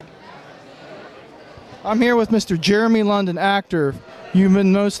I'm here with Mr. Jeremy London, actor. You've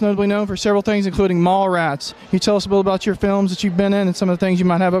been most notably known for several things, including Mallrats. Can you tell us a little about your films that you've been in and some of the things you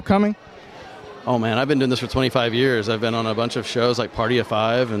might have upcoming? Oh man, I've been doing this for 25 years. I've been on a bunch of shows like Party of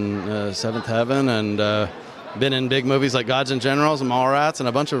Five and Seventh Heaven, and been in big movies like Gods and Generals and Mallrats, and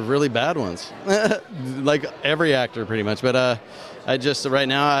a bunch of really bad ones, like every actor pretty much. But right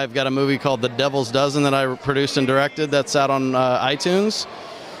now I've got a movie called The Devil's Dozen that I produced and directed that's out on iTunes,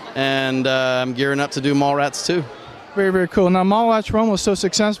 and I'm gearing up to do Mallrats 2. Very, very cool. Now, Mallrats 1 was so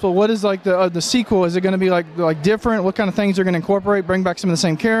successful. What is like the sequel? Is it going to be like different? What kind of things are going to incorporate? Bring back some of the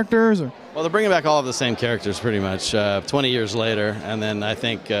same characters? Or? Well, they're bringing back all of the same characters pretty much 20 years later, and then I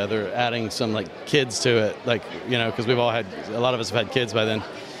think they're adding some like kids to it, like, you know, because a lot of us have had kids by then.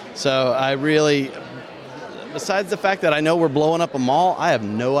 So I really, besides the fact that I know we're blowing up a mall, I have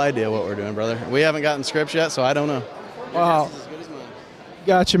no idea what we're doing, brother. We haven't gotten scripts yet, so I don't know. Wow.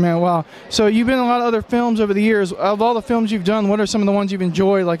 Gotcha, man. Wow. So you've been in a lot of other films over the years. Of all the films you've done, what are some of the ones you've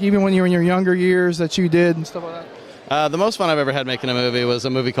enjoyed, like even when you were in your younger years that you did and stuff like that? The most fun I've ever had making a movie was a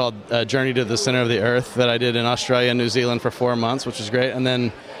movie called Journey to the Center of the Earth that I did in Australia and New Zealand for 4 months, which was great. And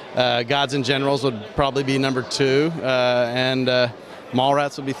then Gods and Generals would probably be number 2, and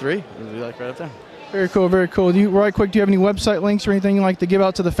Mallrats would be 3. It would be like right up there. Very cool, very cool. Right quick, do you have any website links or anything you'd like to give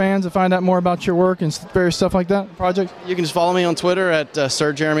out to the fans to find out more about your work and various stuff like that, projects? You can just follow me on Twitter at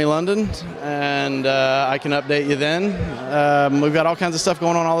Sir Jeremy London, and I can update you then. We've got all kinds of stuff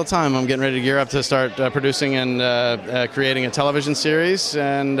going on all the time. I'm getting ready to gear up to start producing and creating a television series,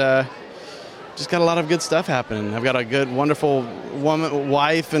 and just got a lot of good stuff happening. I've got a good, wonderful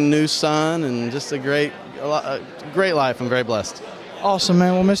wife and new son, and just a great life. I'm very blessed. Awesome,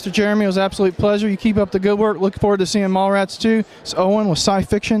 man. Well, Mr. Jeremy, it was an absolute pleasure. You keep up the good work. Looking forward to seeing Mallrats 2. It's Owen with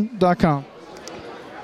SciFiction.com.